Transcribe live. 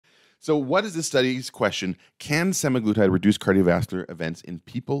So what is this study's question? Can semaglutide reduce cardiovascular events in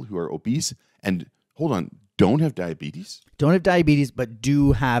people who are obese and, hold on, don't have diabetes? Don't have diabetes, but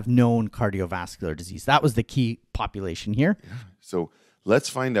do have known cardiovascular disease. That was the key population here. Yeah. So let's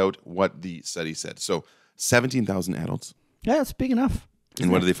find out what the study said. So 17,000 adults. Yeah, it's big enough.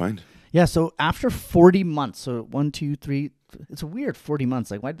 And what did they find? Yeah, so after 40 months, so 1, 2, 3, it's a weird 40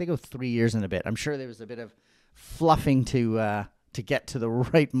 months. Like, why did they go 3 years and a bit? I'm sure there was a bit of fluffing to get to the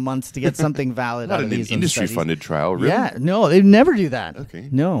right months to get something valid. Not out of an these industry-funded trial, really? Yeah, no, they never do that. Okay.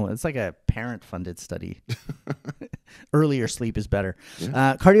 No, it's like a parent-funded study. Earlier sleep is better.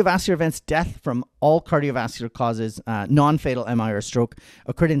 Yeah. Cardiovascular events, death from all cardiovascular causes, non-fatal MI or stroke,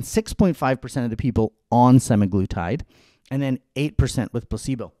 occurred in 6.5% of the people on semaglutide, and then 8% with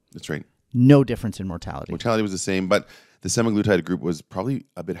placebo. That's right. No difference in mortality. Mortality was the same, but the semaglutide group was probably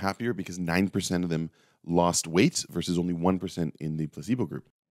a bit happier because 9% of them lost weight versus only 1% in the placebo group.